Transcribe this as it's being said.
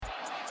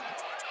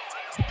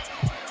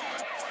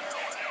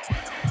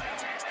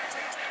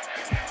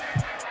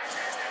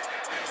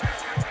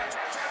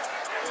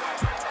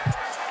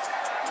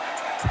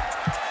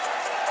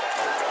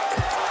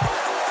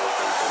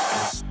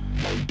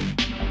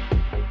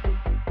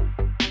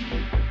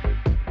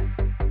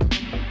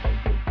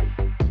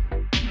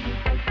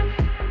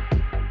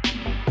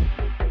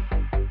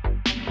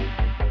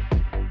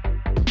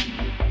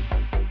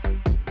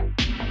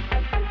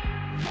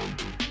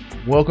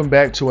Welcome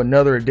back to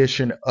another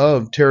edition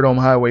of Terradome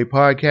Highway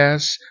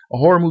Podcast, a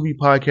horror movie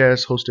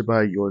podcast hosted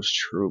by yours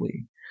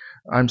truly.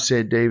 I'm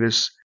Sid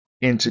Davis.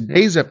 In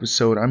today's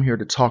episode, I'm here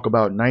to talk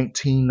about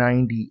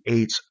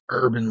 1998's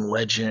Urban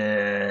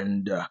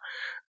Legend.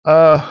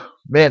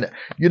 Man,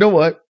 you know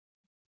what?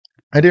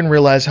 I didn't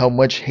realize how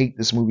much hate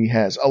this movie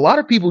has. A lot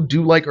of people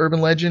do like Urban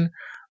Legend.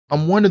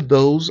 I'm one of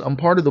those. I'm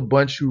part of the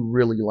bunch who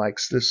really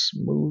likes this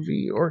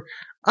movie. Or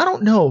I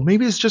don't know.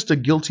 Maybe it's just a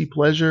guilty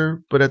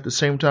pleasure, but at the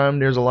same time,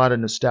 there's a lot of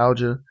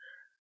nostalgia.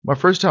 My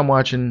first time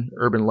watching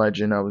Urban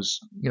Legend, I was,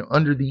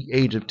 under the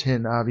age of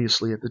 10,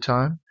 obviously, at the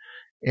time.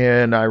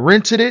 And I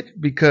rented it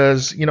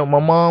because, my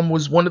mom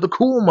was one of the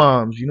cool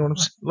moms. You know what I'm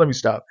saying? Let me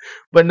stop.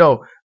 But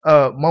no,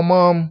 my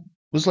mom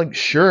was like,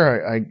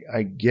 sure,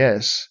 I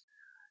guess.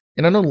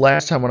 And I know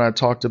last time when I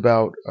talked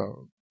about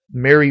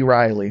Mary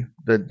Riley,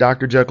 the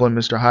Dr. Jekyll and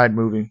Mr. Hyde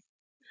movie,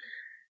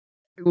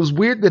 it was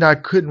weird that I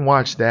couldn't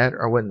watch that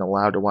or I wasn't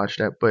allowed to watch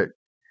that, but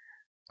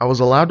I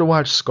was allowed to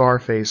watch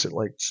Scarface at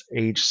like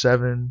age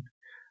 7.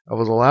 I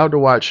was allowed to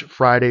watch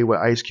Friday with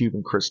Ice Cube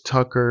and Chris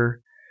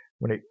Tucker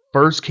when it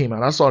first came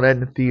out. I saw that in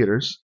the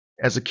theaters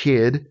as a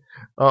kid.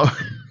 Uh,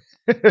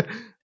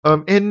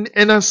 and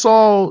I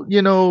saw,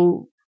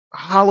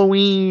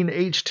 Halloween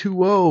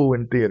H2O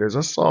in theaters.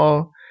 I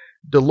saw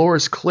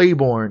Dolores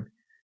Claiborne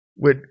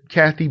with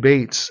Kathy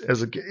Bates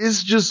as a kid.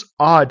 It's just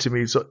odd to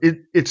me. So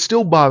it's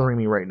still bothering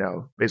me right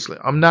now, basically.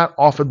 I'm not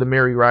off of the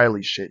Mary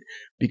Riley shit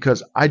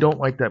because I don't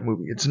like that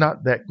movie. It's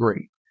not that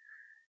great.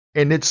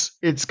 And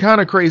it's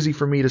kind of crazy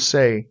for me to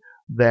say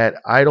that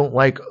I don't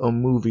like a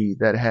movie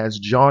that has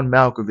John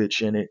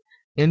Malkovich in it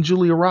and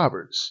Julia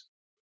Roberts.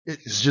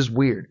 It's just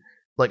weird.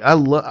 Like I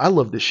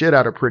love the shit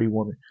out of Pretty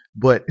Woman,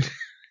 but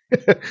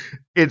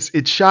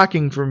it's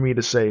shocking for me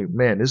to say,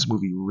 man, this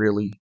movie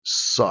really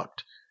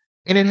sucked.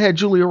 And it had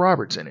Julia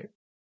Roberts in it.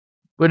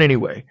 But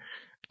anyway,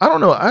 I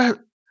don't know.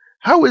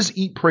 How is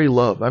Eat Pray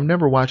Love? I've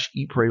never watched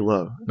Eat Pray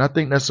Love. And I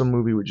think that's a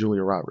movie with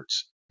Julia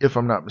Roberts, if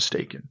I'm not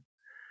mistaken.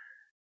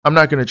 I'm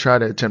not going to try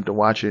to attempt to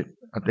watch it.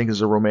 I think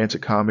it's a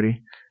romantic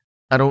comedy.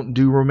 I don't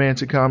do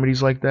romantic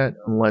comedies like that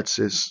unless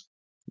it's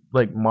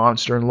like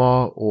Monster in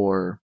Law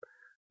or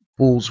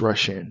Fools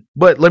Rush In.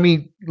 But let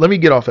me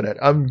get off of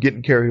that. I'm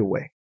getting carried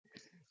away.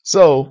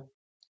 So,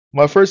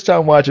 my first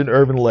time watching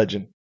Urban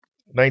Legend,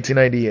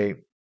 1998,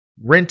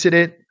 rented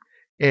it,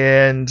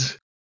 and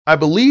I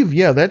believe,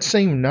 that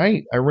same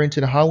night I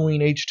rented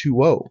Halloween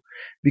H2O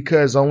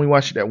because I only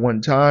watched it at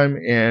one time,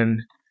 and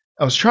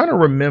I was trying to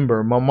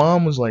remember. My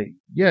mom was like,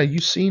 yeah, you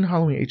seen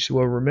Halloween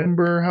H2O.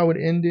 Remember how it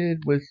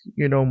ended with,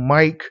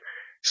 Mike,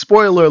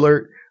 spoiler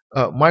alert,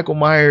 Michael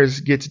Myers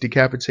gets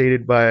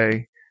decapitated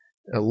by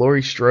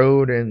Laurie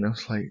Strode, and I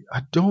was like,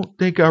 I don't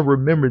think I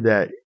remember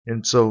that.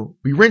 And so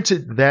we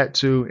rented that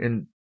too,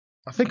 and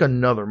I think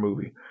another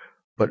movie.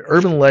 But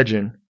Urban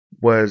Legend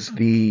was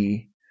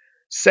the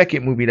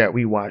second movie that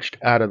we watched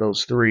out of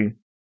those three.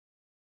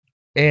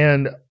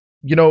 And,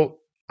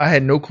 I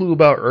had no clue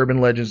about Urban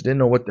Legends, didn't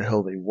know what the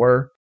hell they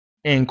were.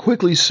 And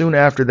quickly soon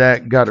after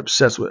that, got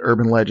obsessed with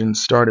Urban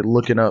Legends, started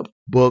looking up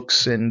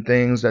books and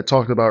things that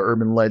talked about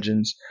Urban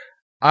Legends.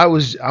 I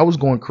was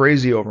going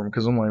crazy over them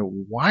because I'm like,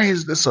 why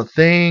is this a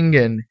thing?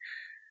 And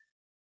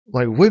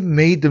like, what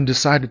made them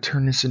decide to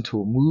turn this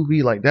into a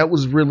movie? Like, that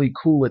was really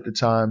cool at the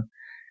time.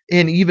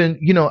 And even,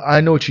 I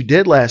Know What You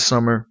Did Last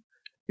Summer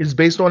is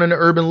based on an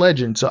urban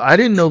legend. So I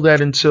didn't know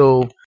that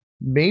until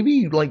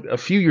maybe like a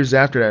few years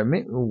after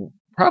that.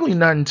 Probably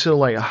not until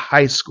like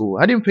high school.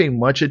 I didn't pay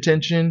much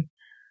attention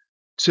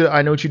to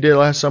I Know What You Did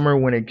Last Summer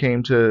when it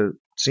came to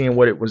seeing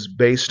what it was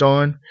based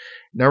on.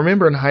 Now, I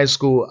remember in high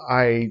school,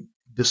 I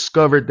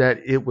discovered that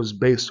it was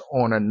based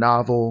on a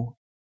novel.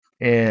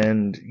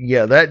 And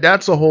yeah,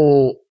 that's a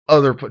whole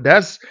other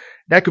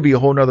that could be a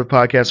whole nother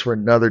podcast for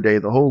another day.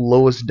 The whole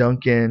Lois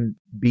Duncan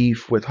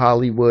beef with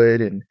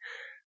Hollywood and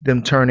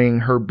them turning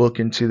her book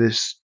into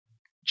this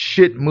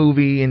shit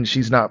movie and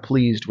she's not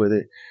pleased with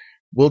it.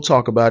 We'll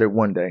talk about it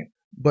one day.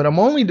 But I'm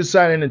only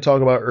deciding to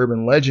talk about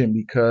Urban Legend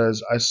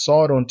because I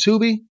saw it on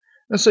Tubi.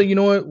 And so, you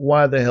know what?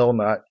 Why the hell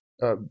not?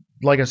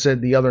 Like I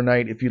said the other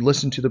night, if you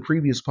listen to the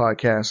previous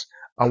podcast,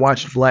 I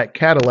watched Black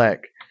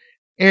Cadillac.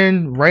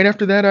 And right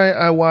after that,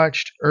 I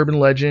watched Urban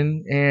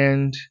Legend.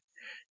 And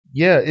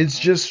yeah,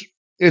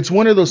 it's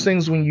one of those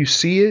things when you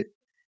see it,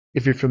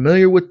 if you're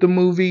familiar with the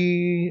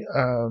movie,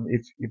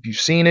 if you've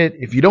seen it,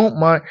 if you don't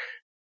mind,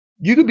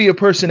 you could be a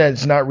person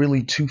that's not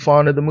really too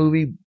fond of the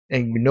movie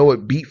and you know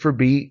it beat for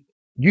beat.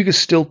 You could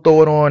still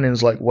throw it on and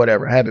it's like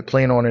whatever, have it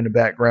playing on in the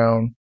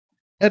background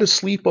at a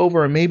sleepover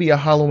or maybe a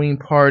Halloween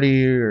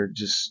party or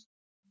just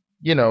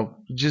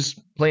just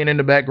playing in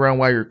the background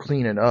while you're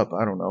cleaning up.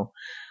 I don't know.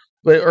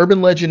 But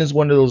Urban Legend is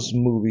one of those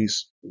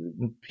movies.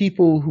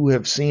 People who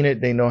have seen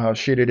it, they know how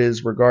shit it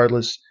is.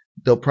 Regardless,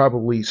 they'll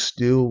probably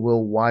still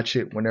will watch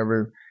it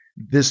whenever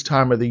this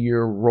time of the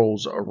year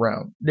rolls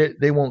around.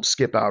 They won't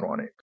skip out on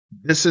it.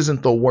 This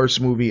isn't the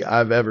worst movie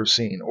I've ever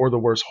seen or the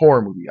worst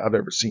horror movie I've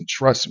ever seen.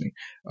 Trust me.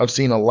 I've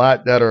seen a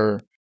lot that are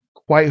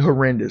quite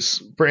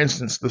horrendous. For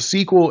instance, the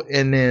sequel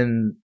and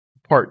then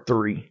part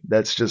 3.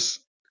 That's just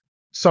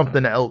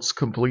something else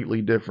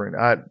completely different.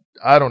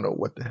 I don't know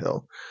what the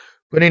hell.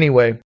 But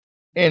anyway,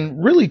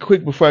 and really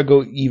quick before I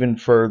go even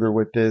further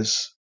with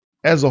this,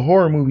 as a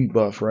horror movie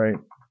buff, right?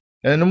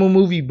 And I'm a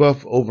movie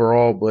buff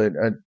overall, but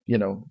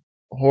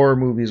horror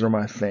movies are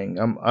my thing.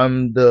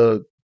 I'm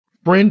the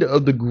friend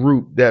of the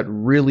group that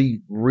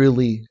really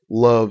really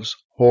loves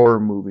horror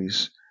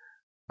movies.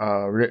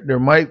 There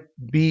might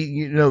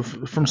be,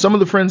 from some of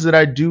the friends that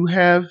I do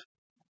have,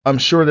 I'm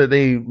sure that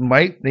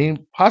they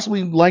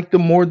possibly like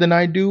them more than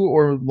I do,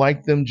 or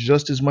like them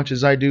just as much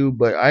as I do.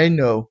 But I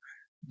know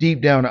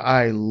deep down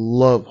I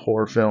love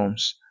horror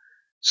films.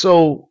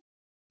 So,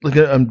 look,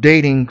 I'm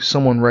dating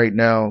someone right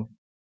now,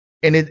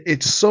 and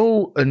it's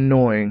so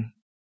annoying.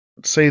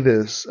 Say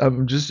this.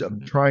 I'm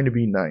trying to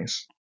be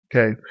nice.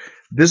 Okay.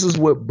 This is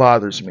what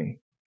bothers me.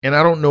 And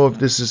I don't know if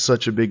this is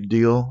such a big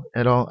deal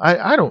at all.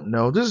 I don't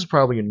know. This is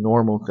probably a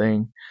normal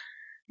thing.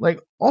 Like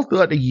all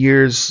throughout the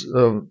years,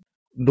 the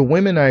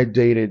women I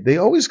dated, they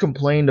always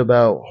complained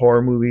about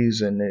horror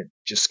movies and it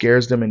just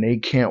scares them and they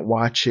can't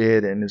watch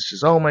it. And it's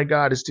just, oh my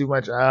God, it's too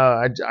much.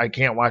 I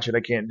can't watch it.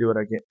 I can't do it.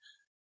 I can't.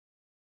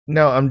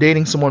 Now I'm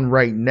dating someone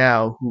right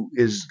now who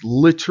is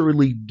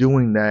literally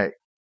doing that.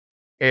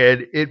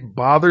 And it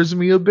bothers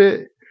me a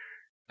bit.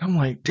 I'm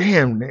like,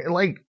 damn, man,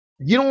 like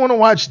you don't want to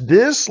watch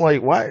this?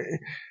 Like, why?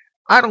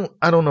 I don't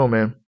know,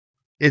 man.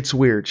 It's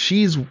weird.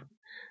 She's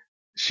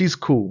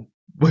cool,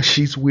 but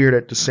she's weird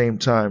at the same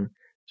time.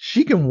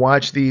 She can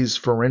watch these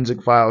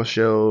forensic file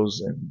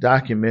shows and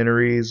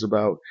documentaries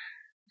about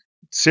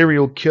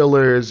serial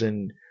killers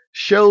and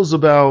shows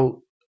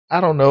about,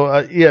 I don't know,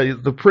 yeah,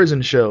 the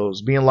prison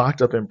shows, being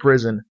locked up in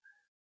prison,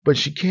 but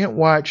she can't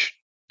watch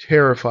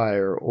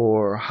Terrifier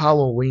or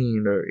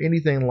Halloween or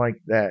anything like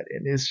that.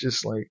 And it's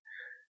just like,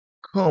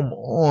 come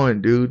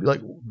on, dude.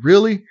 Like,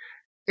 really?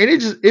 And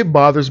it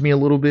bothers me a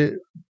little bit.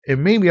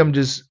 And maybe I'm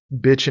just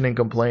bitching and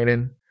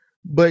complaining.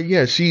 But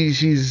yeah,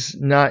 she's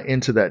not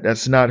into that.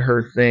 That's not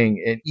her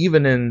thing. And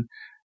even in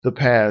the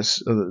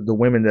past, the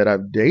women that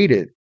I've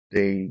dated,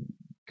 they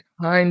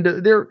kind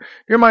of there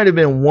might have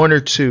been one or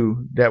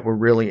two that were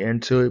really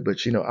into it, but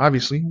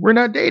obviously we're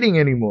not dating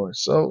anymore.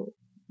 So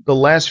the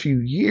last few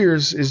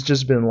years it's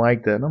just been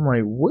like that. And I'm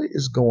like, what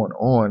is going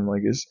on?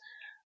 Like,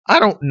 I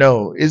don't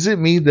know. Is it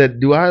me that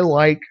do I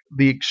like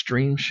the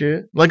extreme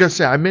shit? Like I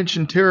said, I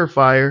mentioned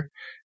Terrifier.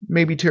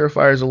 Maybe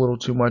Terrifier is a little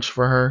too much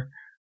for her.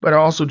 But I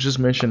also just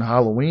mentioned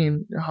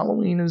Halloween.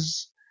 Halloween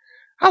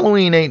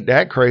ain't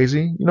that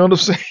crazy. You know what I'm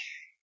saying?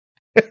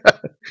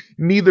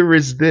 Neither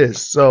is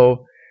this.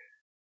 So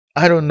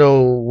I don't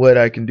know what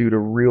I can do to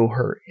reel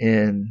her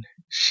in.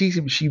 She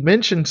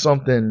mentioned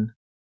something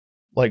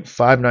like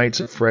Five Nights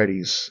at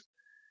Freddy's.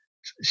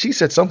 She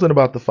said something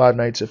about the Five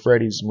Nights at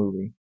Freddy's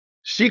movie.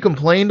 She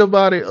complained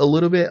about it a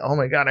little bit. Oh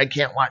my God, I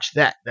can't watch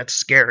that. That's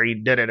scary.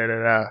 Da da da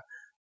da da.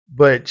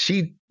 But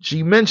she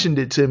mentioned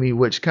it to me,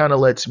 which kind of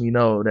lets me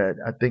know that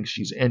I think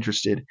she's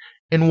interested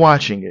in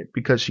watching it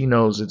because she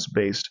knows it's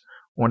based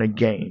on a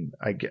game.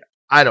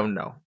 I don't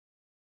know.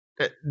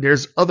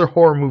 There's other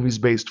horror movies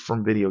based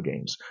from video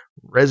games.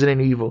 Resident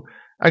Evil.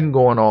 I can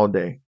go on all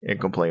day and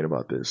complain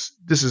about this.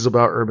 This is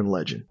about urban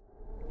legend.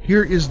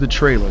 Here is the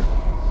trailer.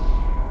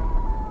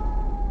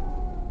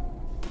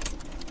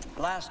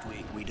 Last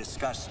week we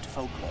discussed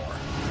folklore.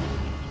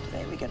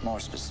 Today we get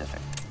more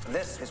specific.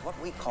 This is what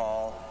we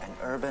call an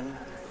urban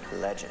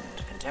legend.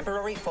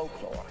 Contemporary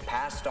folklore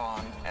passed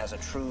on as a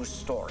true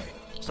story.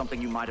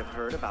 Something you might have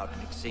heard about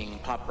mixing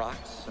Pop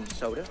Rocks and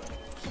soda.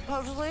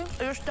 Supposedly,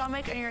 your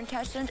stomach and your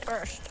intestines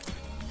burst.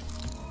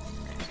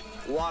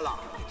 Voila,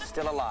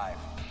 still alive.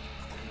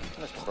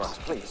 Mr. Brooks,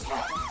 please.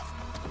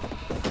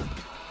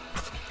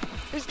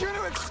 He's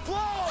gonna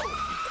explode!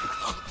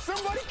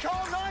 Somebody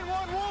call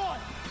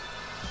 911!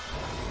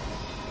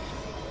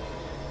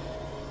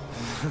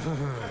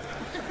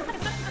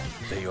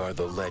 They are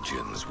the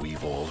legends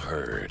we've all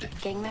heard.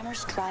 Gang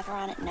members drive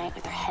around at night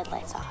with their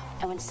headlights off.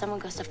 And when someone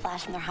goes to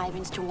flash from their high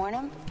beams to warn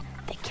them,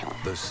 they kill them.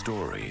 The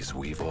stories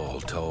we've all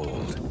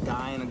told.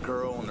 Guy and a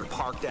girl, and they're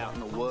parked out in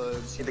the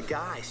woods. The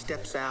guy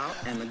steps out,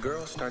 and the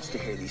girl starts to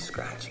hear these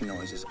scratching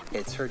noises.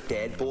 It's her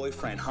dead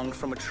boyfriend hung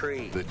from a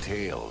tree. The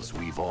tales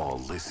we've all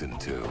listened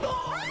to.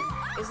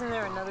 Isn't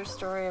there another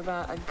story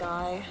about a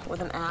guy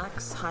with an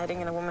axe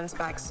hiding in a woman's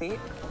back seat?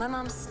 My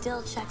mom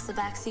still checks the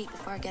back seat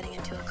before getting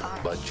into a car.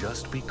 But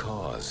just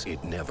because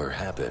it never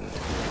happened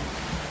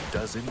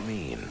doesn't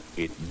mean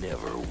it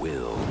never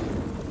will.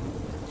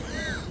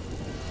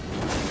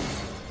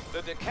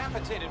 The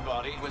decapitated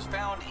body was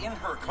found in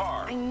her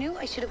car. I knew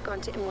I should have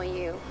gone to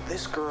NYU.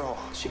 This girl,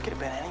 she could have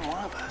been any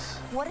one of us.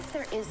 What if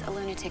there is a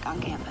lunatic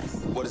on campus?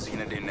 What is he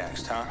gonna do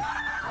next, huh?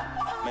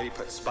 Maybe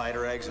put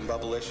spider eggs in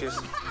Bubblicious?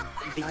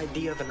 The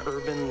idea of an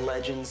urban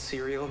legend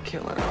serial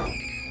killer,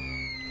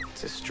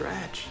 it's a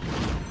stretch.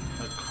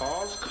 The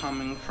call's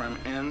coming from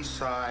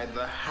inside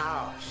the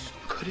house.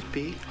 Could it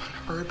be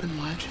an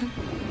urban legend?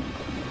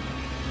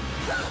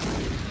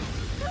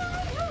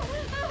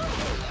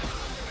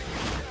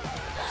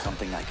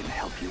 Something I can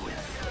help you with.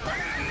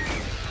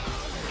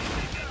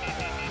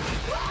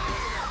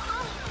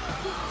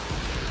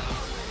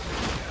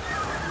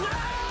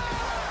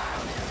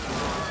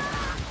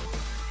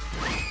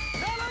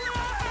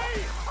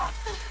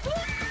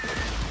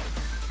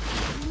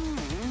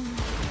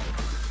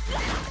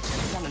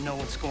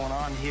 going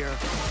on here.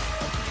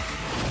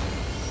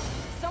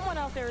 Someone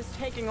out there is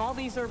taking all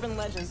these urban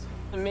legends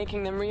and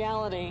making them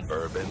reality.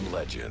 Urban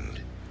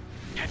legend.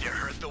 Have you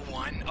heard the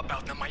one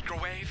about the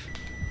microwave?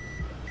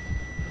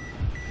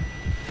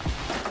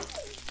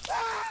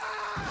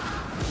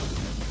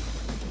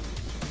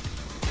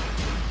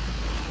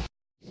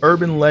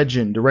 Urban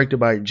Legend, directed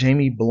by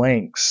Jamie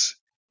Blanks,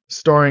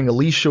 starring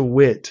Alicia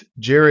Witt,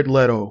 Jared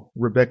Leto,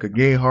 Rebecca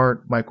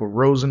Gayheart, Michael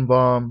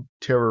Rosenbaum,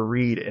 Tara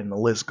Reid, and the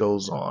list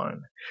goes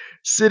on.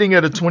 Sitting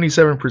at a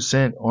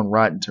 27% on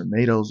Rotten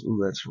Tomatoes. Ooh,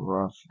 that's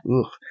rough.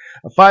 Ugh.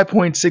 A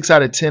 5.6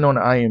 out of 10 on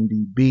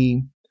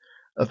IMDb,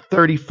 a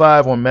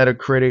 35 on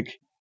Metacritic,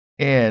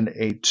 and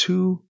a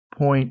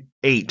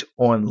 2.8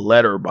 on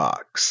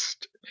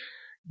Letterboxd.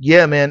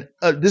 Yeah, man,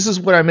 this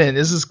is what I meant.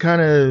 This is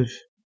kind of,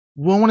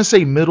 well, I want to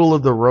say middle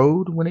of the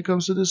road when it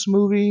comes to this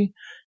movie.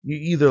 You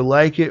either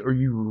like it or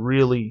you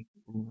really,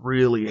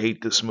 really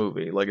hate this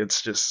movie. Like,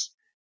 it's just,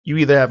 you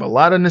either have a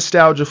lot of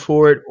nostalgia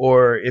for it,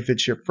 or if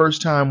it's your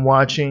first time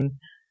watching,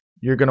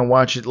 you're going to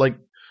watch it. Like,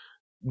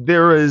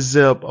 there is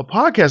a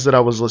podcast that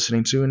I was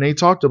listening to, and they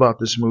talked about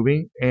this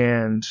movie,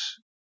 and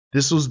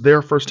this was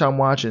their first time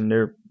watching.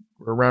 They're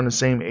around the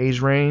same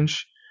age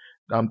range.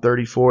 I'm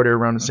 34. They're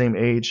around the same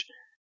age.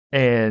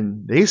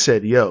 And they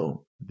said,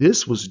 yo,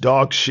 this was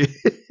dog shit.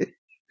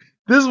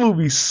 This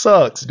movie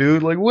sucks,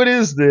 dude. Like, what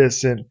is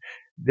this? And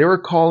they were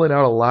calling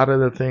out a lot of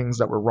the things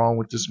that were wrong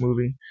with this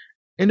movie.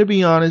 And to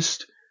be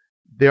honest,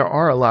 there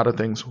are a lot of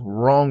things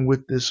wrong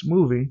with this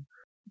movie.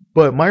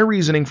 But my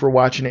reasoning for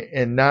watching it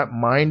and not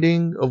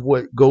minding of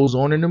what goes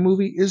on in the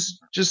movie is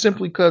just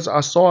simply because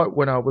I saw it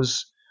when I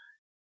was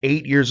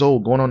 8 years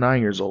old, going on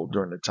 9 years old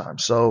during the time.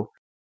 So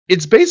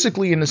it's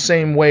basically in the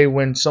same way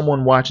when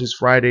someone watches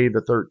Friday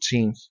the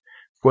 13th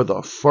for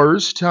the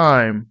first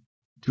time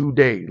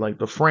today, like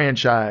the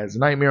franchise,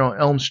 Nightmare on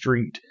Elm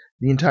Street,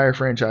 the entire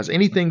franchise,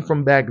 anything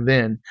from back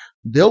then,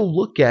 they'll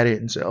look at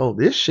it and say, oh,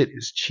 this shit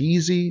is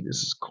cheesy, this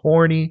is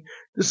corny,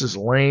 this is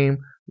lame,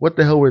 what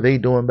the hell were they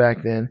doing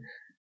back then?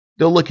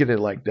 They'll look at it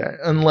like that,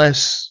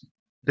 unless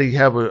they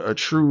have a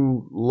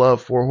true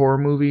love for horror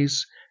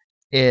movies,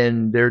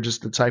 and they're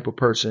just the type of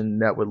person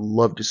that would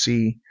love to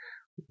see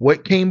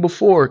what came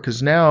before,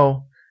 because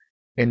now,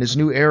 in this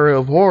new era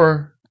of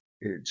horror,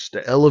 it's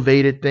the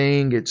elevated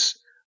thing,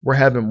 we're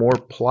having more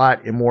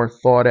plot and more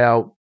thought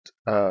out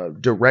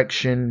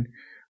direction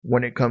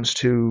when it comes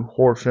to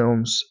horror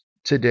films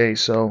today.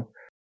 So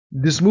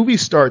this movie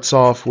starts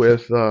off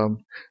with a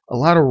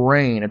lot of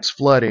rain. It's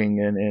flooding,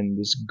 and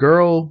this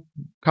girl,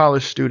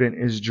 college student,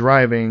 is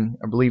driving,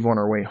 I believe, on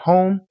her way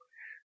home,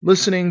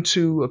 listening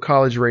to a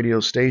college radio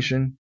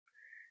station,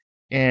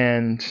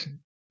 and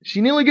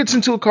she nearly gets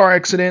into a car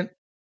accident,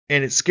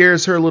 and it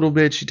scares her a little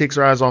bit. She takes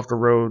her eyes off the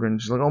road,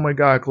 and she's like, oh my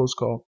God, close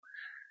call.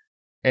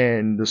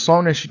 And the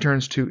song that she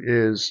turns to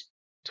is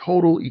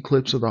Total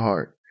Eclipse of the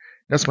Heart.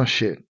 That's my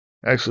shit.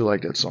 I actually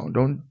like that song.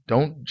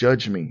 Don't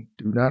judge me.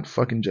 Do not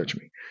fucking judge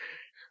me.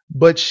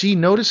 But she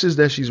notices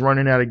that she's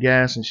running out of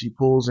gas, and she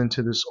pulls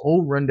into this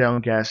old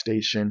rundown gas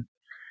station.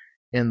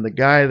 And the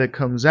guy that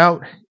comes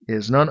out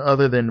is none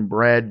other than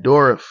Brad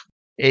Dourif,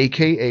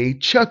 aka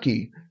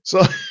Chucky.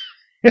 So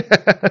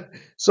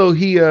so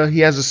he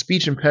has a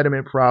speech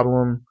impediment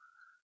problem,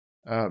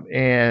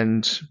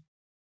 and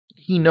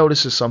he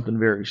notices something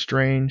very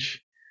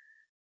strange.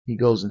 He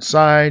goes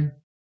inside,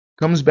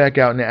 comes back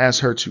out, and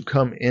asks her to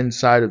come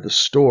inside of the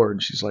store.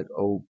 And she's like,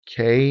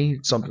 okay,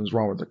 something's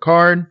wrong with the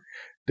card.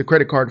 The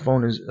credit card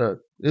phone is,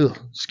 the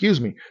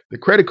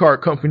credit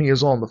card company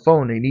is on the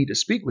phone. They need to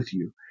speak with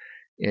you.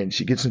 And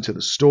she gets into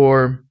the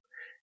store.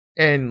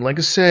 And like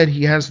I said,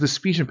 he has the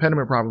speech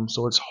impediment problem,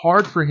 so it's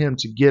hard for him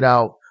to get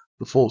out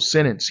the full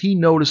sentence. He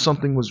noticed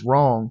something was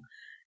wrong,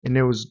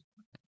 and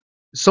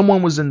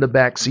someone was in the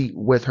back seat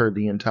with her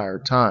the entire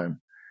time.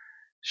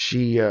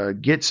 She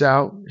gets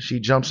out,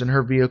 she jumps in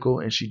her vehicle,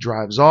 and she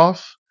drives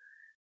off,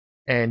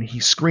 and he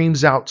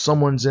screams out,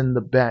 someone's in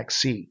the back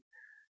seat.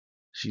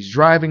 She's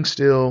driving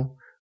still.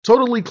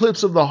 Total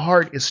Eclipse of the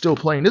Heart is still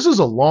playing. This is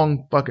a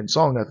long fucking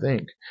song, I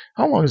think.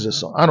 How long is this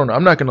song? I don't know.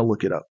 I'm not going to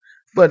look it up.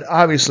 But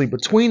obviously,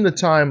 between the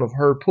time of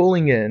her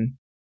pulling in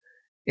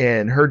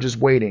and her just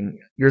waiting,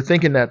 you're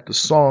thinking that the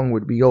song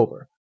would be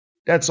over.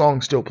 That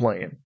song's still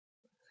playing.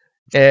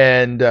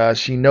 And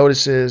she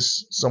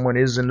notices someone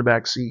is in the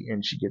back seat,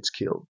 and she gets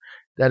killed.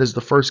 That is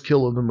the first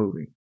kill of the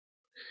movie.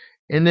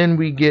 And then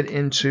we get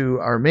into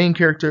our main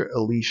character,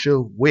 Alicia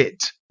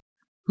Witt,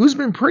 who's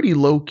been pretty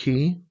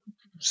low-key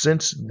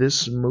since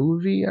this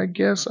movie, I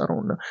guess. I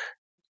don't know.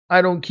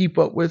 I don't keep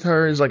up with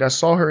her. It's like I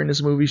saw her in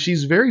this movie.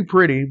 She's very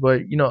pretty,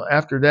 but,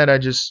 after that, I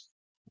just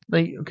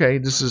think, okay,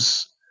 this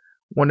is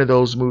one of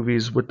those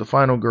movies with the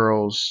final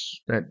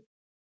girls that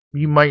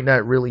you might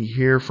not really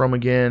hear from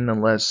again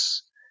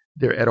unless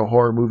they're at a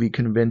horror movie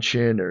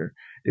convention, or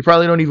they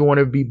probably don't even want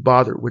to be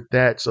bothered with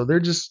that. So they're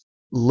just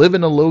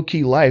living a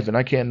low-key life, and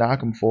I can't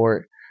knock them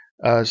for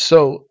it.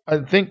 So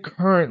I think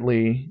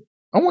currently,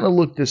 I want to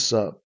look this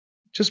up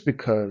just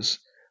because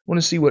I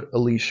want to see what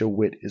Alicia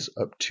Witt is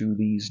up to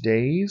these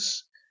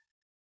days.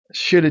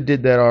 Should have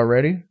did that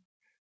already.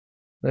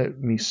 Let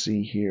me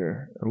see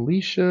here.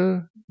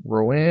 Alicia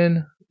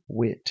Rowan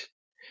Witt.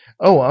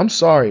 Oh, I'm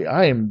sorry.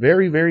 I am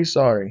very, very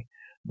sorry.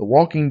 The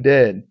Walking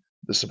Dead,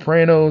 The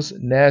Sopranos,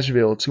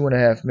 Nashville, Two and a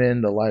Half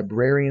Men, The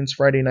Librarians,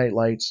 Friday Night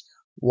Lights,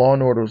 Law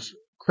and Order's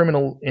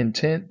Criminal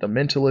Intent, The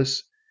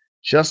Mentalist,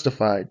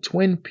 Justified,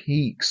 Twin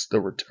Peaks,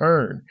 The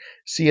Return,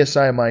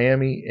 CSI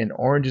Miami, and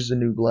Orange is the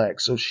New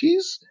Black. So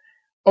she's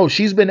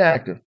been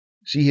active.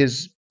 She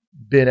has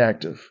been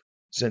active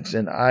since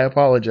then. I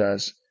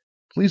apologize.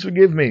 Please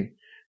forgive me.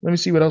 Let me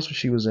see what else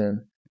she was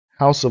in.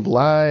 House of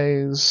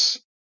Lies.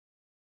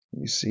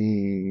 Let me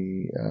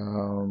see.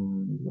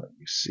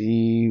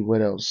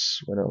 What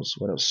else?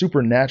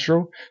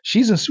 Supernatural.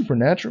 She's in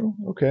Supernatural.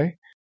 Okay.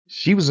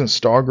 She was in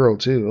Stargirl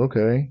too.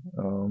 Okay.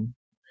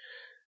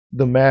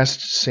 The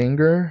Masked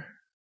Singer.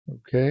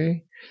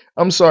 Okay.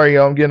 I'm sorry,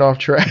 y'all. I'm getting off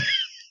track.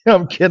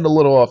 I'm getting a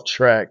little off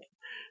track.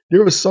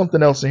 There was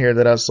something else in here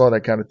that I saw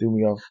that kind of threw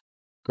me off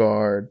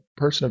guard.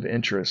 Person of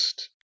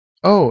interest.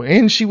 Oh,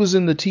 and she was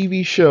in the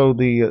TV show,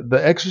 the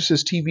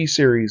Exorcist TV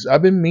series.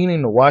 I've been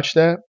meaning to watch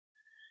that.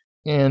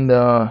 And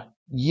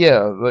yeah,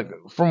 like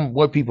from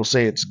what people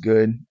say, it's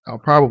good. I'll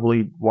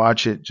probably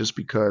watch it just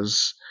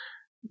because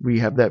we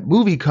have that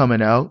movie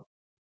coming out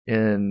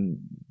in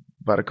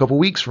about a couple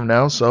weeks from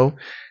now, so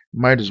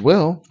might as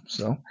well.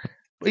 So,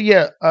 but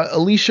yeah,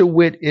 Alicia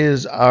Witt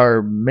is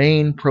our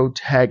main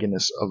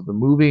protagonist of the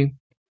movie.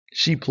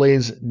 She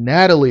plays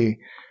Natalie,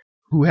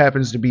 who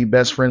happens to be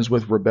best friends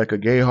with Rebecca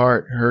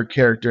Gayheart. Her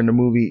character in the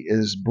movie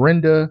is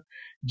Brenda.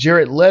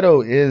 Jared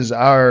Leto is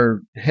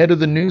our head of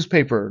the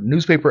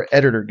newspaper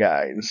editor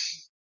guy.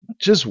 It's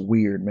just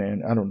weird,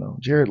 man. I don't know.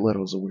 Jared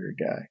Leto's a weird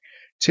guy.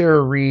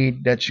 Tara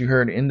Reid, that you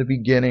heard in the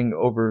beginning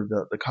over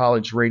the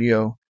college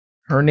radio.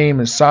 Her name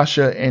is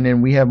Sasha, and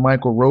then we have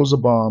Michael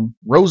Rosenbaum,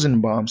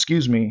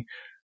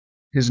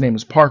 his name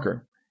is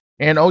Parker.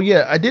 And oh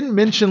yeah, I didn't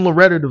mention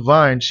Loretta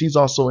Devine. She's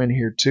also in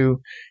here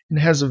too, and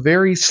has a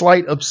very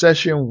slight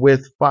obsession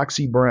with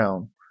Foxy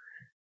Brown.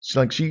 It's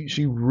like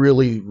she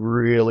really,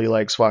 really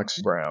likes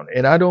Foxy Brown.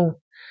 And I don't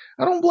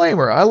blame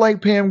her. I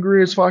like Pam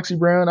Grier's Foxy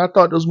Brown. I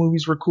thought those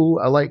movies were cool.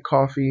 I like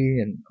Coffee,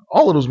 and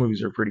all of those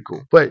movies are pretty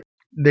cool. But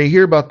they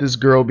hear about this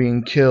girl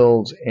being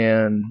killed,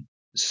 and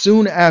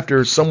soon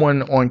after,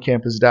 someone on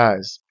campus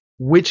dies,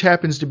 which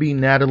happens to be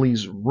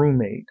Natalie's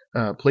roommate,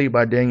 played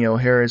by Danielle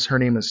Harris. Her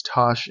name is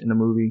Tosh in the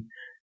movie.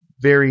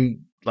 Very,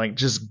 like,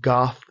 just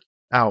gothic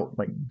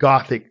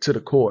to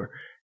the core.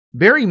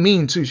 Very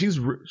mean, too. She's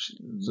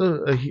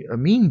a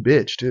mean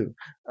bitch, too.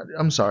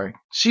 I'm sorry.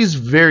 She's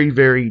very,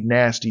 very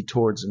nasty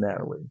towards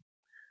Natalie.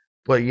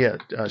 But yeah,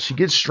 she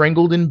gets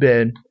strangled in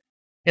bed.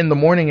 In the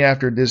morning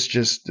after, this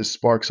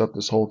sparks up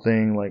this whole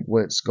thing, like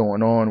what's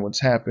going on,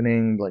 what's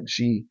happening. Like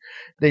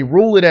they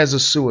rule it as a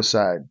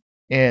suicide.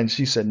 And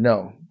she said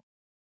no.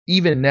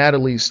 Even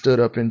Natalie stood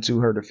up into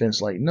her defense,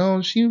 like,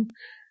 no, she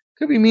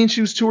could be mean.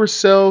 She was to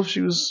herself.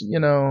 She was,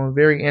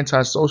 very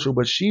antisocial,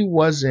 but she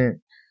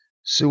wasn't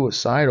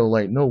suicidal.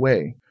 Like, no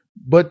way.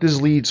 But this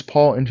leads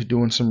Paul into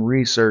doing some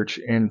research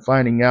and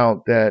finding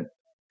out that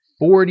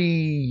 40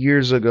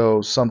 years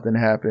ago, something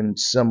happened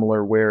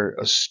similar where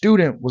a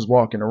student was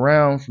walking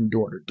around from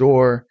door to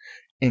door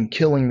and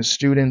killing the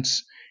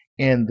students.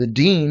 And the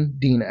dean,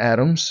 Dean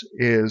Adams,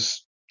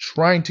 is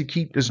trying to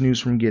keep this news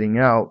from getting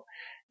out.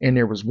 And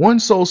there was one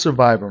sole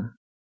survivor,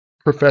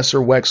 Professor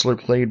Wexler,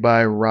 played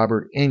by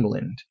Robert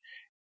Englund.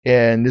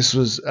 And this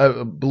was,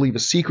 I believe, a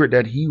secret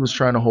that he was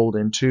trying to hold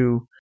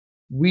into.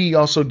 We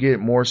also get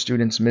more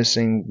students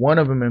missing. One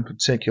of them in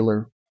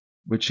particular,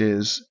 which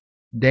is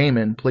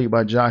Damon, played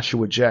by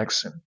Joshua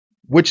Jackson,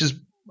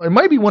 it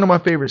might be one of my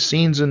favorite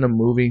scenes in the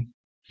movie.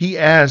 He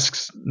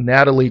asks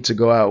Natalie to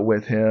go out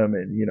with him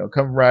and,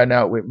 come riding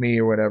out with me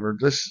or whatever.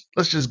 Let's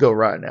just go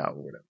riding out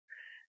or whatever.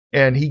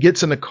 And he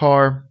gets in the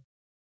car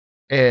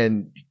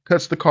and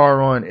cuts the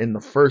car on, and the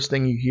first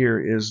thing you hear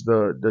is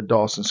the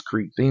Dawson's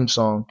Creek theme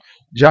song.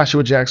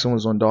 Joshua Jackson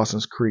was on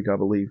Dawson's Creek, I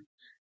believe.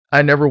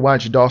 I never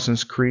watched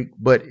Dawson's Creek,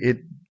 but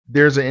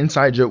there's an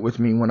inside joke with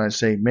me when I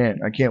say,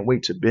 man, I can't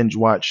wait to binge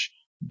watch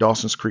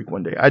Dawson's Creek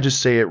one day. I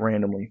just say it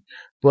randomly.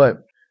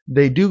 But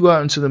they do go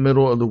out into the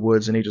middle of the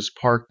woods, and they just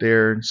park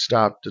there and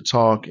stop to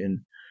talk. And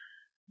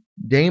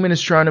Damon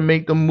is trying to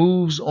make the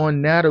moves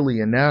on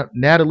Natalie, and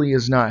Natalie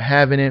is not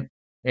having it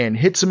and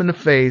hits him in the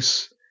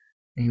face.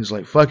 And he was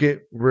like, fuck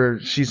it.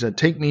 She said,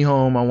 take me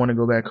home. I want to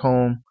go back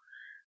home.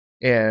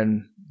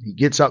 And he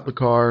gets out the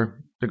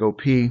car to go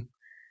pee.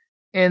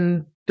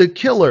 And the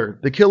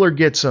killer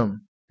gets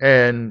him.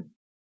 And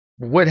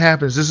what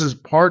happens, this is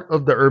part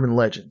of the urban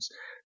legends.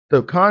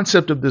 The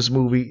concept of this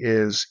movie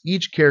is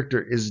each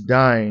character is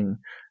dying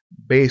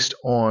based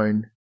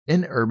on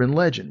an urban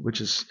legend,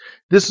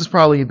 this is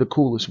probably the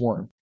coolest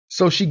one.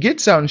 So she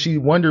gets out and she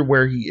wonders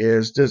where he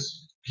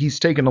is. He's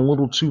taking a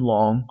little too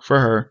long for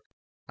her.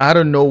 Out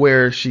of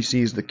nowhere, she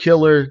sees the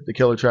killer. The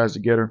killer tries to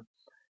get her,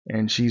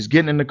 and she's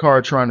getting in the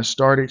car trying to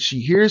start it. She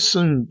hears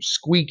some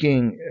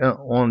squeaking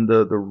on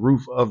the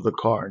roof of the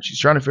car, and she's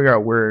trying to figure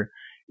out where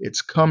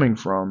it's coming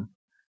from.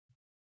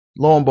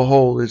 Lo and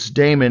behold, it's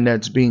Damon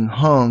that's being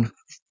hung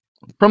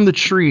from the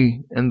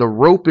tree, and the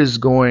rope is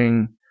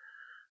going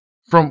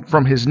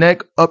from his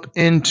neck up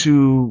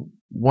into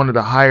one of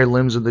the higher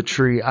limbs of the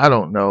tree. I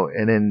don't know.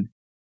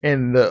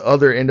 And the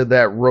other end of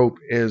that rope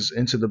is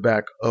into the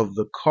back of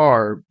the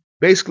car,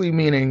 basically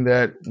meaning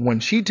that when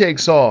she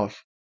takes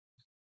off,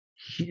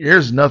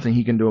 there's nothing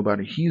he can do about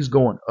it. He's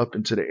going up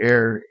into the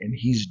air and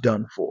he's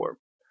done for.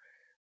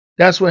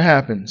 That's what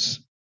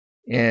happens.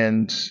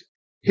 And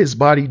his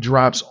body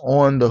drops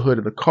on the hood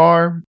of the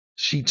car.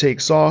 She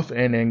takes off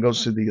and then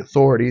goes to the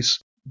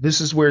authorities.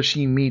 This is where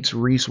she meets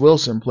Reese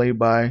Wilson, played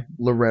by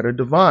Loretta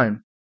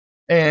Devine.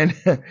 And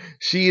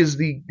she is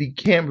the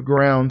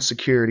campground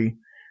security.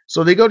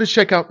 So they go to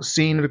check out the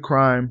scene of the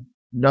crime.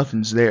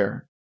 Nothing's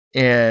there.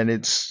 And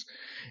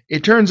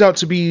it turns out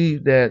to be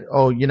that,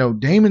 oh,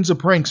 Damon's a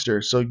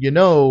prankster. So,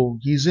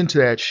 he's into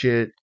that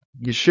shit.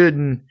 You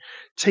shouldn't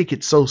take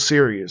it so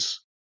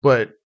serious.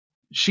 But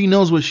she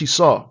knows what she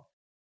saw.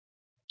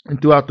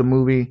 And throughout the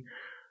movie,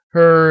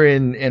 her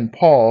and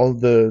Paul,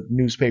 the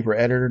newspaper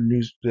editor,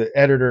 the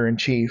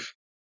editor-in-chief,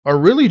 are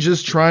really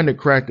just trying to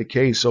crack the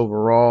case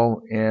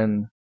overall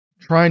and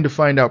trying to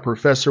find out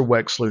Professor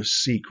Wexler's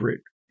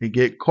secret. They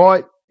get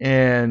caught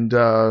and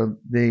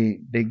they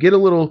get a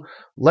little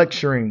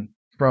lecturing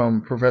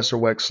from Professor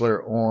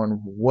Wexler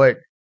on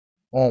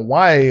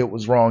why it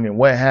was wrong and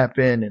what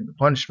happened and the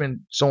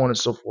punishment, so on and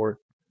so forth.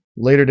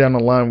 Later down the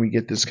line, we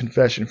get this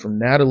confession from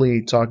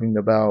Natalie talking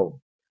about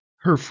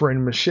her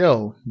friend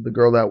Michelle, the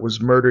girl that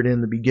was murdered in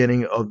the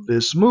beginning of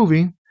this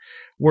movie,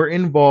 were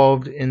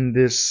involved in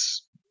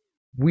this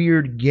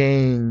weird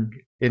gang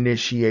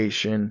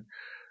initiation.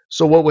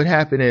 So what would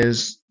happen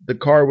is the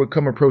car would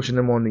come approaching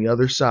them on the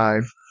other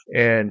side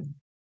and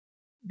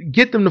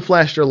get them to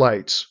flash their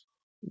lights.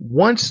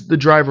 Once the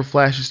driver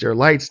flashes their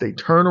lights, they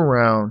turn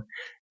around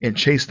and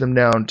chase them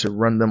down to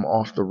run them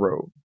off the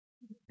road.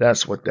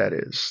 That's what that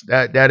is.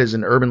 That is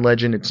an urban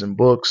legend. It's in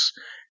books.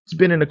 It's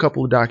been in a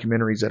couple of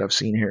documentaries that I've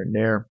seen here and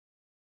there.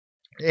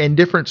 And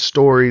different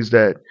stories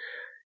that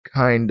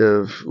kind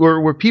of,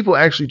 where people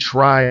actually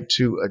try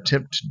to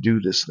attempt to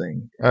do this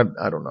thing.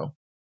 I don't know.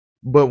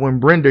 But when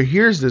Brenda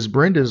hears this,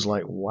 Brenda's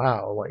like,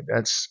 wow, like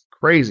that's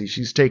crazy.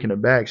 She's taken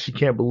aback. She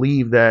can't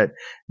believe that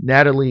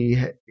Natalie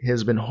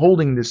has been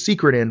holding this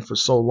secret in for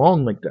so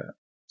long like that.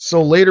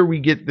 So later we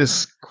get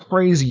this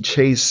crazy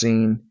chase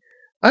scene.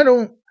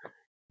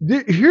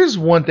 Here's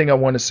one thing I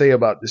want to say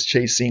about this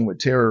chase scene with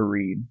Tara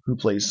Reid, who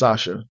plays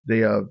Sasha,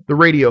 the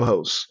radio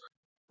host.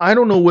 I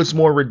don't know what's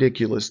more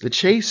ridiculous, the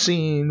chase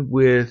scene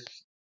with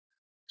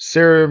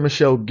Sarah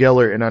Michelle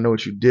Gellar and I Know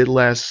What You Did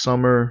Last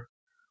Summer,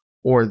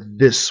 or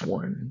this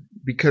one.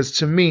 Because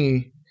to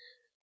me,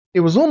 it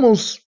was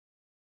almost,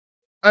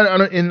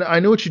 and I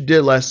Know What You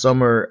Did Last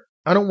Summer,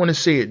 I don't want to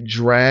say it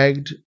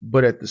dragged,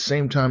 but at the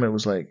same time, it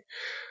was like,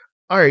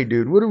 all right,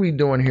 dude, what are we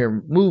doing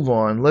here? Move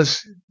on.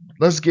 Let's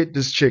get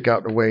this chick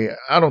out the way.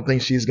 I don't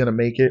think she's going to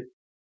make it.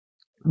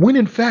 When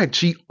in fact,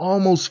 she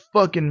almost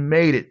fucking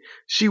made it.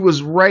 She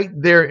was right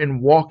there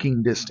in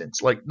walking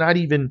distance, like not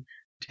even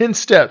 10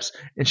 steps,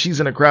 and she's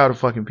in a crowd of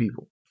fucking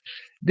people.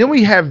 Then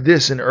we have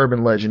this in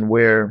Urban Legend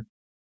where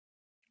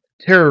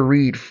Tara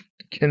Reid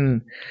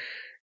can,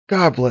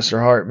 God bless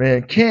her heart,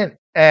 man, can't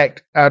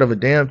act out of a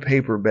damn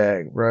paper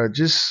bag, bro.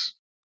 Just,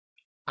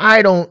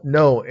 I don't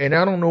know. And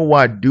I don't know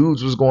why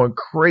dudes was going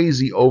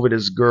crazy over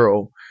this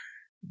girl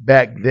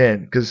back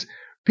then. Because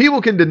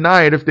people can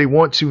deny it if they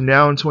want to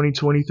now in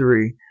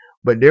 2023.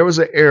 But there was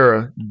an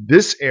era,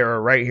 this era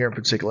right here in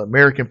particular,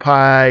 American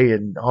Pie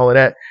and all of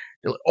that.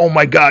 Like, oh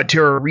my God,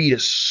 Tara Reid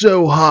is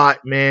so hot,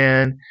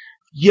 man.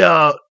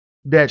 Yeah,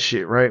 that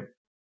shit, right?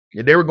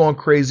 Yeah, they were going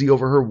crazy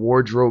over her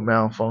wardrobe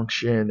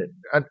malfunction.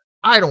 And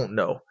I don't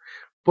know.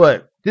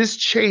 But this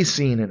chase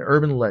scene in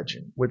Urban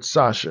Legend with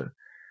Sasha,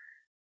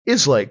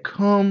 it's like,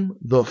 come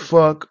the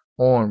fuck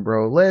on,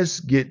 bro. Let's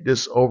get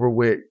this over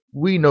with.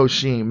 We know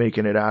she ain't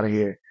making it out of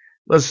here.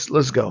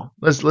 Let's go.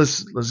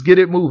 Let's get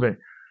it moving.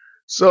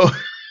 So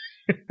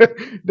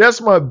that's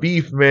my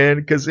beef, man.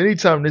 Because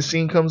anytime this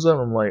scene comes up,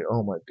 I'm like,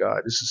 oh my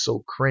God, this is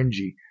so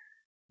cringy.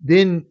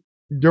 Then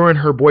during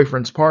her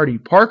boyfriend's party,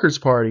 Parker's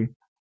party,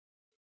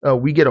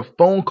 we get a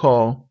phone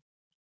call,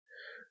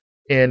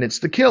 and it's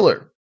the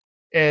killer,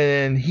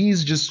 and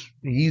he's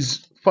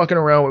fucking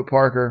around with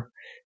Parker.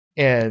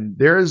 And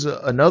there's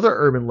another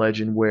urban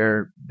legend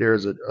where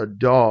there's a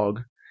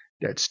dog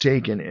that's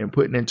taken and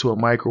put into a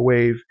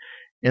microwave,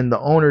 and the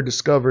owner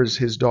discovers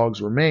his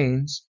dog's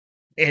remains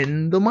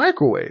in the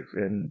microwave.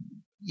 And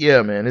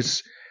yeah, man,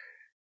 it's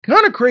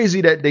kind of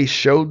crazy that they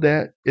showed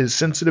that, as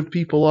sensitive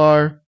people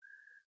are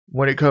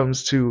when it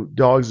comes to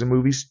dogs in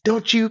movies.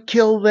 Don't you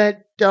kill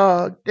that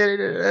dog.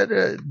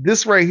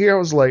 This right here, I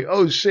was like,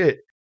 oh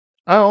shit,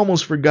 I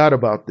almost forgot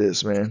about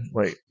this, man.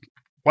 Like,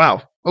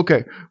 wow.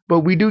 Okay, but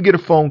we do get a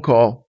phone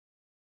call,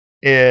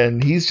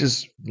 and he's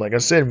just, like I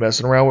said,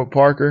 messing around with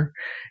Parker,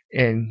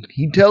 and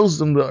he tells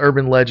them the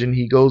urban legend.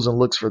 He goes and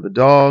looks for the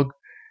dog,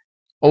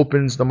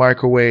 opens the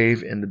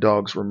microwave, and the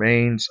dog's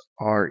remains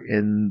are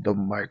in the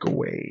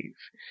microwave.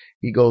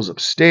 He goes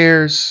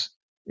upstairs.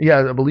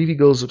 Yeah, I believe he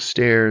goes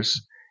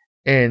upstairs,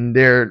 and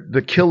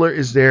the killer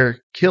is there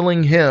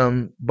killing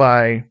him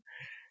by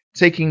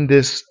taking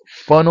this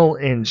funnel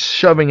and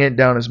shoving it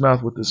down his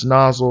mouth with this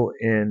nozzle,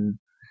 and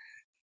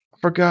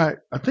I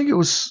think it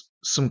was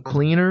some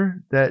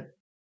cleaner that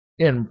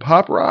in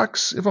Pop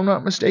Rocks, if I'm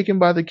not mistaken,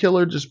 by the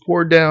killer, just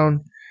poured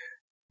down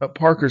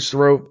Parker's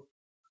throat.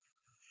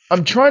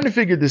 I'm trying to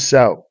figure this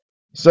out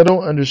because I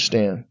don't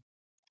understand.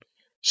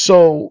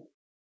 So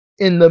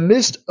in the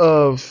midst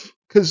of,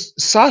 because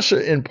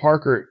Sasha and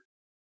Parker,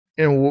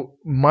 in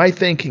my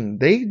thinking,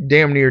 they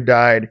damn near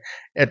died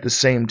at the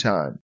same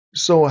time.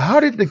 So how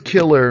did the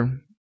killer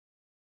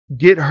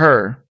get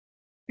her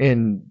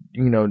and,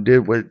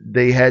 did what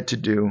they had to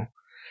do,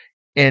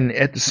 and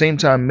at the same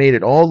time made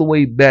it all the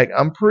way back?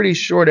 I'm pretty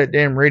sure that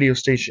damn radio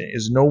station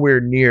is nowhere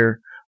near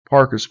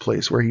Parker's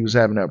place where he was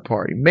having that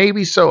party.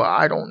 Maybe so.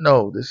 I don't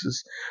know. This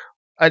is,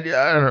 I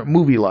don't know,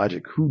 movie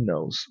logic. Who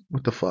knows?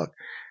 What the fuck?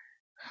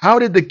 How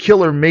did the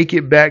killer make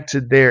it back to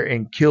there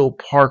and kill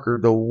Parker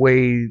the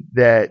way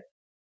that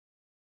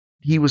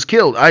he was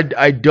killed?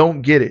 I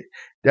don't get it.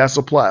 That's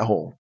a plot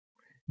hole.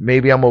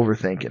 Maybe I'm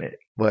overthinking it,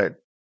 but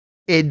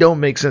it don't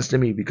make sense to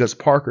me because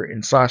Parker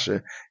and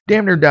Sasha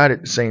damn near died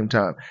at the same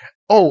time.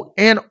 Oh,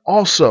 and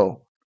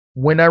also,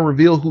 when I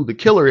reveal who the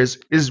killer is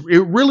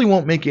it really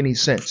won't make any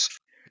sense.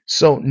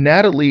 So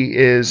Natalie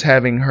is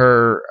having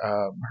her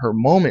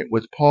moment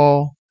with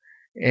Paul,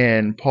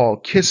 and Paul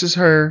kisses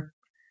her.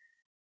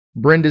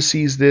 Brenda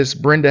sees this.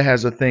 Brenda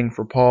has a thing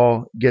for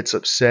Paul, gets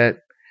upset,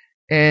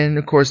 and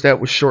of course that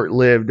was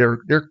short-lived.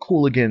 They're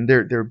cool again.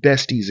 They're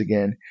besties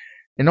again,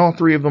 and all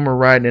three of them are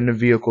riding in a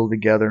vehicle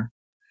together.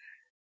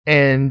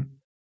 And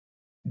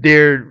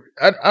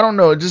I don't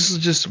know, this is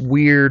just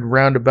weird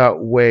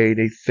roundabout way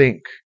they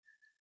think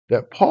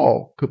that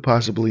Paul could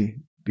possibly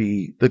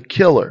be the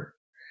killer.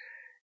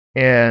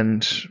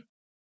 And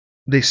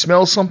they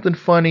smell something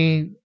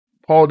funny.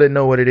 Paul didn't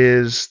know what it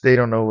is. They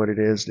don't know what it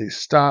is. They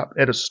stop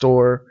at a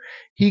store.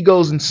 He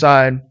goes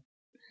inside.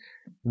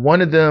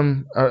 One of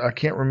them, I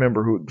can't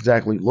remember who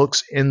exactly,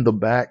 looks in the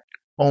back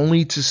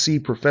only to see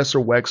Professor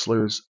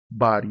Wexler's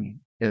body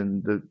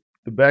in the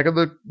back of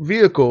the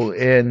vehicle,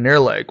 and they're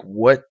like,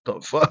 what the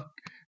fuck?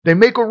 They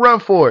make a run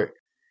for it.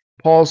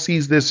 Paul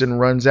sees this and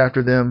runs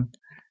after them.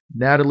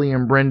 Natalie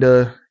and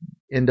Brenda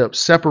end up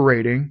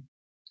separating,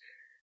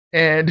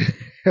 and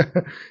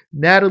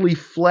Natalie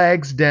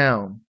flags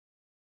down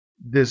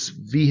this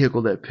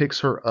vehicle that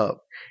picks her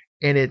up,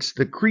 and it's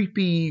the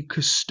creepy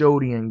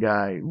custodian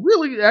guy.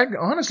 Really,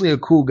 honestly, a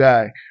cool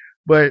guy,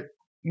 but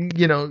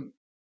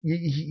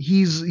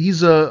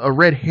he's a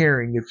red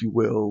herring, if you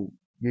will.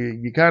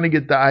 You kind of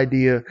get the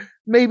idea.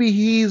 Maybe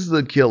he's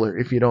the killer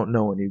if you don't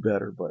know any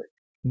better. But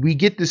we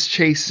get this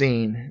chase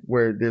scene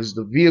where there's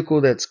the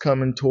vehicle that's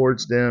coming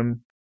towards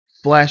them,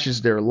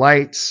 flashes their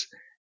lights,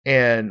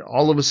 and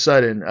all of a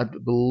sudden, I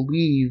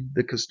believe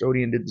the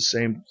custodian did the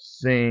same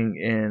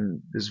thing,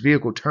 and this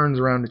vehicle turns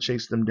around to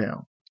chase them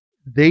down.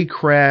 They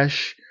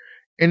crash,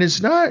 and it's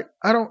not,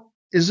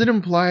 is it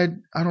implied?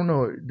 I don't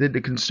know. Did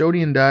the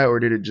custodian die, or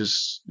did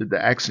the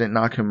accident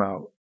knock him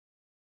out?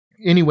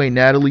 Anyway,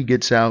 Natalie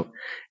gets out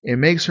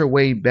and makes her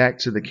way back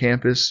to the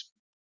campus.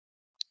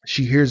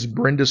 She hears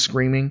Brenda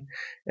screaming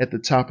at the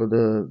top of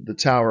the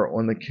tower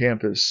on the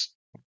campus.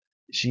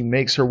 She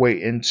makes her way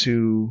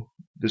into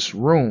this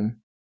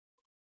room,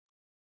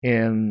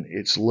 and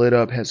it's lit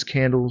up, has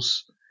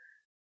candles.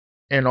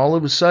 And all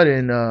of a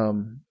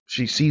sudden,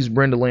 she sees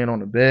Brenda laying on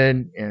the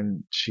bed,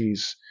 and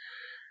she's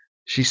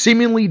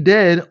seemingly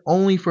dead,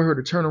 only for her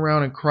to turn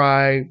around and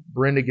cry.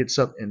 Brenda gets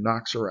up and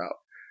knocks her out.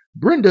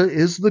 Brenda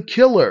is the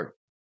killer.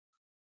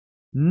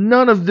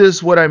 None of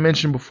this, what I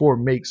mentioned before,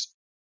 makes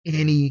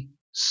any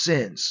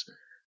sense.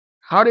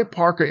 How did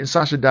Parker and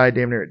Sasha die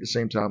damn near at the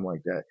same time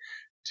like that?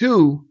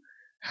 2,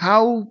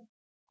 I'm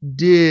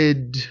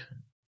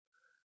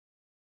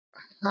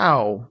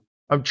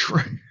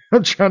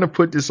trying to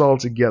put this all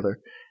together.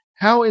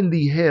 How in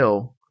the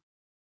hell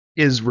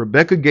is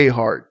Rebecca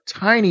Gayheart,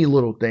 tiny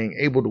little thing,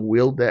 able to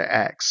wield that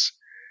axe?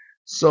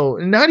 So,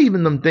 not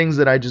even them things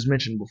that I just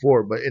mentioned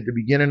before, but at the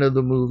beginning of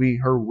the movie,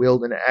 her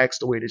wielding an axe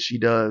the way that she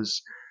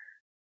does,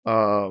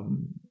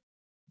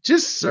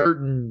 just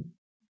certain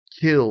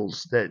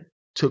kills that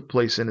took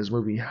place in this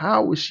movie.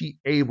 How was she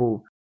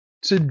able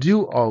to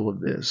do all of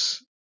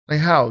this? Like,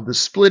 how? The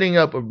splitting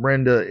up of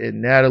Brenda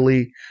and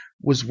Natalie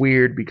was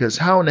weird, because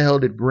how in the hell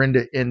did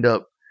Brenda end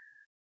up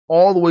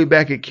all the way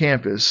back at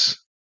campus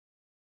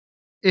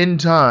in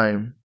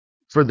time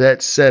for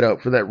that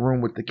setup, for that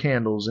room with the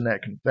candles and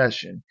that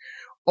confession?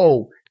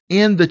 Oh,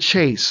 and that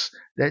chase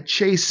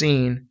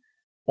scene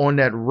on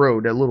that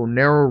road, that little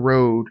narrow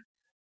road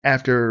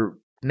after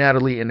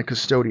Natalie and the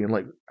custodian.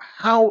 Like,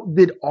 how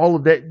did all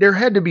of that? There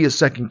had to be a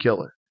second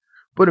killer,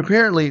 but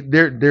apparently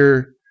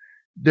they're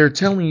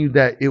telling you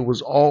that it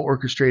was all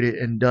orchestrated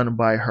and done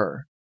by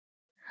her.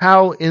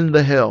 How in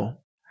the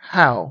hell?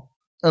 How?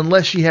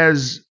 Unless she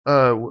has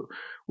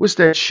what's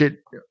that shit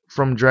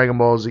from Dragon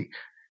Ball Z?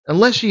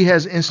 Unless she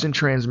has instant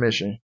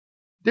transmission,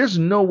 there's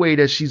no way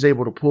that she's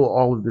able to pull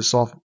all of this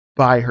off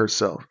by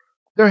herself.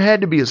 There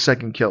had to be a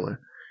second killer.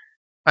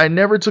 I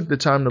never took the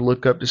time to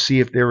look up to see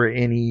if there were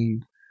any,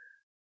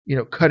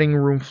 cutting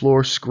room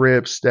floor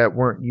scripts that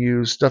weren't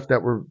used, stuff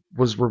that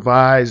was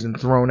revised and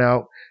thrown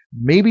out.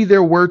 Maybe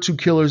there were two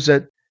killers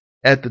at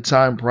the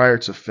time prior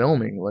to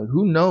filming. Like,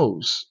 who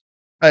knows?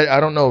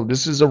 I don't know.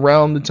 This is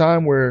around the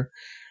time where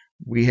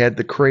we had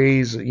the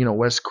craze.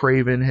 Wes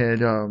Craven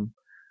had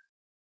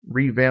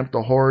revamped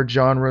the horror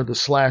genre, the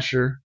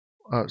slasher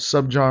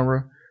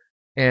subgenre,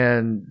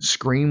 and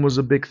Scream was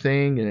a big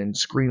thing, and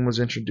Scream was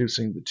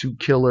introducing the two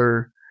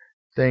killer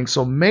thing.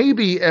 So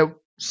maybe at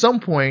some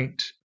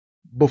point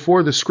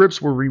before the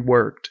scripts were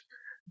reworked,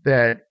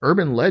 that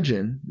Urban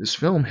Legend, this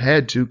film,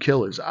 had two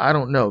killers. I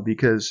don't know,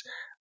 because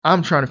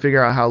I'm trying to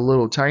figure out how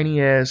little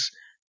tiny ass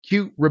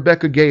cute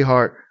Rebecca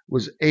Gayheart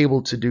was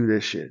able to do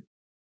this shit.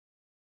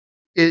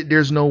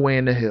 There's no way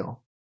in the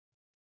hell.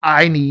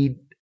 I need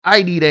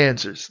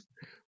answers.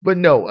 But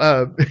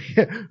no,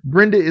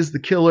 Brenda is the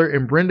killer,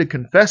 and Brenda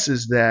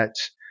confesses that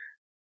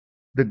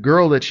the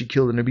girl that she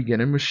killed in the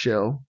beginning,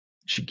 Michelle,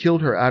 she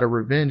killed her out of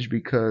revenge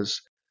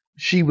because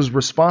she was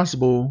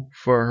responsible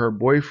for her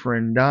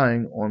boyfriend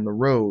dying on the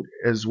road,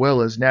 as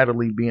well as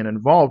Natalie being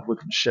involved with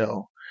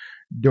Michelle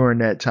during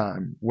that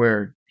time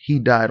where he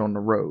died on the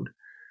road.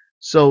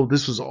 So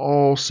this was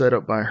all set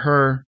up by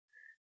her,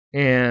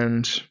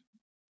 and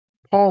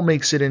Paul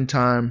makes it in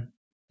time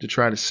to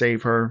try to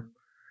save her,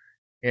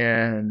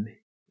 and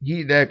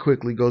that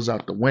quickly goes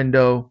out the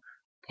window.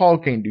 Paul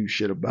can't do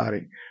shit about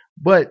it.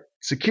 But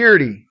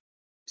security,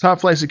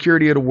 top flight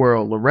security of the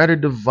world, Loretta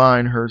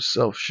Devine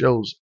herself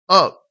shows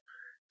up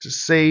to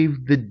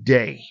save the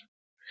day.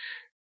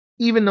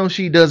 Even though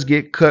she does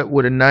get cut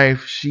with a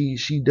knife, she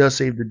does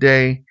save the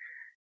day.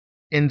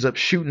 Ends up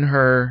shooting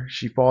her.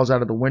 She falls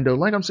out of the window.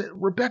 Like I'm saying,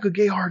 Rebecca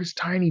Gayheart is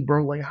tiny,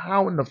 bro. Like,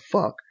 how in the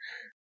fuck?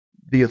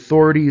 The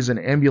authorities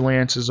and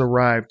ambulances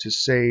arrive to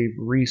save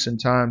Reese in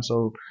time.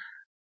 So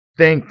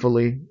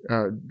thankfully,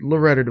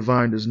 Loretta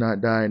Devine does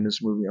not die in this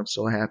movie. I'm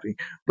so happy.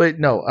 But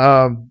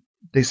no,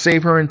 they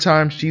save her in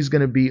time. She's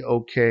going to be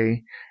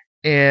okay.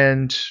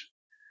 And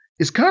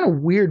it's kind of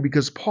weird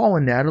because Paul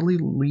and Natalie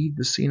leave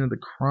the scene of the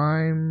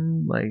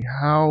crime. Like,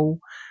 how?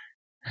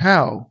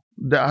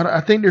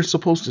 I think they're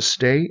supposed to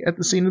stay at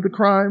the scene of the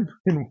crime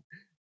and,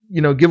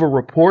 give a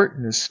report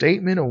and a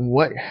statement on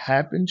what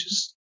happened.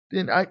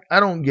 I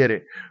don't get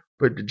it.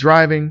 But the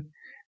driving,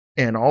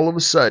 and all of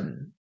a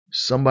sudden,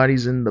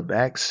 somebody's in the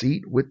back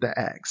seat with the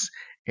axe,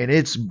 and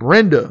it's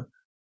Brenda.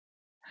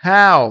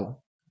 How?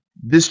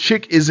 This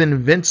chick is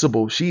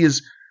invincible.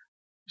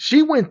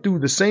 She went through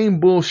the same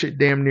bullshit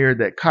damn near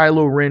that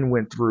Kylo Ren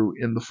went through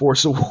in The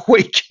Force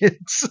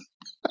Awakens.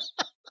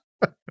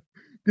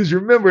 Because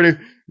remember,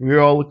 we're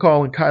all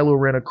calling Kylo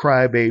Ren a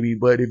crybaby,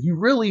 but if you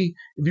really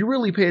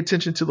pay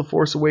attention to The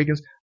Force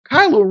Awakens,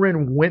 Kylo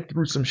Ren went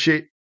through some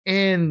shit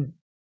and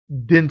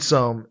then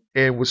some,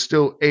 and was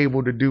still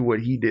able to do what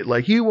he did.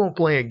 Like, he won't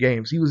play in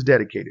games. He was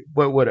dedicated,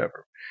 but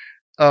whatever.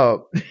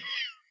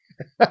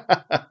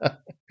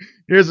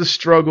 There's a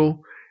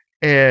struggle,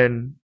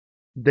 and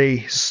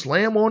they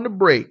slam on the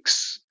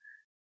brakes,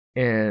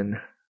 and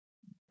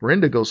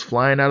Brenda goes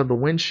flying out of the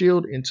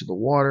windshield into the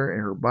water,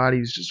 and her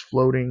body's just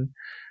floating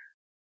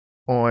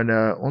on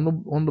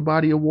the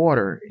body of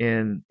water,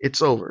 and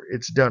it's over.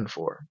 It's done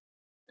for.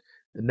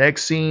 The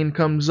next scene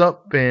comes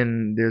up,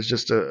 and there's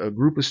just a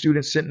group of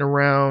students sitting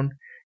around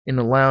in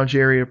the lounge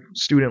area,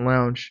 student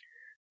lounge,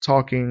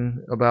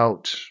 talking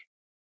about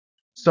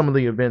some of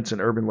the events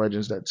and urban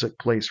legends that took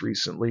place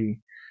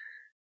recently.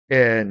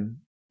 And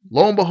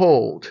lo and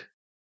behold,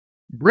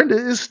 Brenda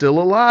is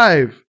still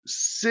alive,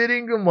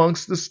 sitting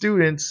amongst the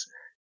students,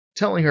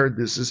 telling her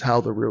this is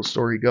how the real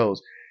story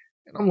goes.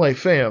 And I'm like,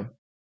 fam,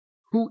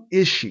 who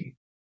is she?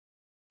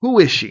 Who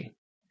is she?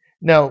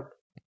 Now,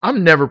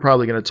 I'm never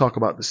probably going to talk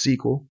about the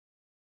sequel.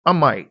 I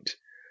might.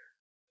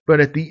 But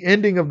at the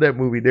ending of that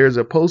movie, there's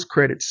a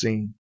post-credit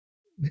scene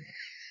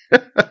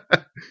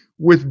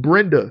with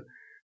Brenda.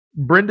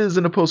 Brenda's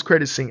in a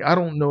post-credit scene. I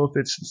don't know if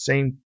it's the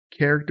same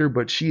character,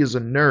 but she is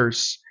a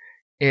nurse.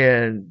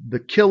 And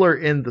the killer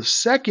in the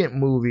second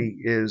movie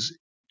is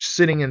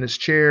sitting in his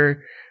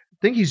chair. I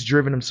think he's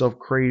driven himself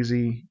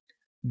crazy.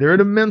 They're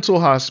at a mental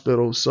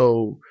hospital,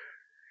 so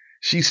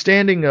she's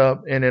standing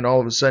up, and then all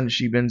of a sudden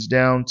she bends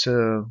down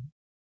to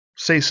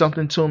say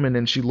something to him, and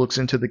then she looks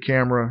into the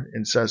camera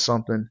and says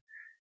something.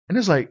 And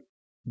it's like,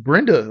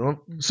 Brenda.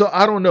 So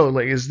I don't know,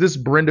 like, is this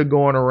Brenda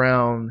going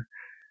around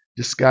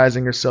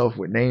disguising herself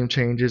with name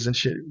changes and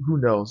shit?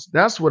 Who knows?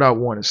 That's what I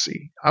want to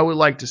see. I would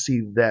like to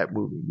see that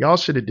movie. Y'all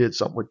should have did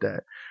something with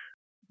that.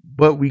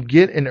 But we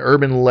get an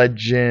Urban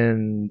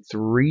Legend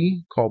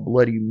 3 called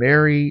Bloody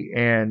Mary,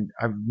 and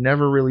I've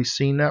never really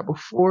seen that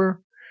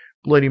before.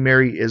 Bloody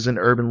Mary is an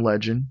urban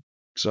legend.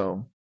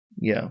 So,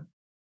 yeah.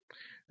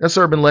 That's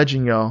Urban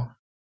Legend, y'all.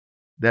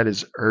 That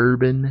is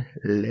Urban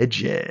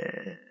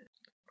Legend.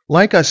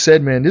 Like I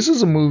said, man, this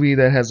is a movie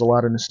that has a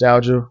lot of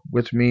nostalgia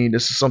with me.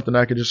 This is something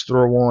I could just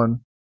throw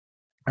on,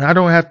 and I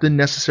don't have to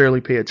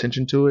necessarily pay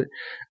attention to it.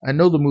 I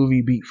know the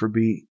movie beat for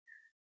beat.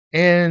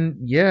 And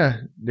yeah,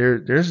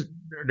 there's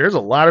a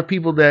lot of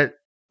people that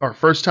are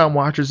first time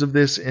watchers of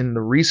this in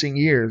the recent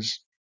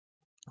years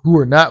who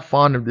are not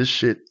fond of this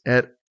shit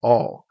at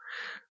all.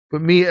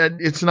 But me,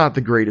 it's not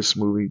the greatest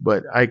movie,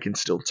 but I can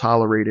still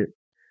tolerate it.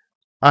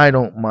 I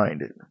don't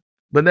mind it.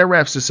 But that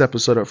wraps this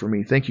episode up for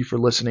me. Thank you for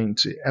listening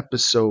to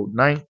episode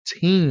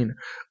 19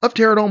 of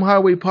Terradome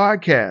Highway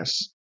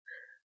Podcast.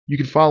 You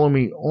can follow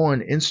me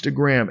on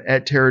Instagram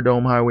at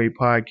Terradome Highway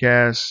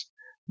Podcast.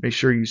 Make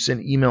sure you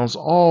send emails,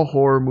 all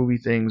horror movie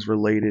things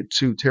related,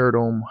 to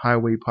Terradome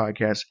Highway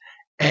Podcast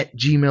at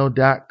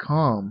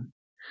gmail.com.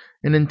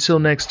 And until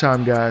next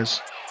time,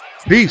 guys,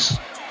 peace.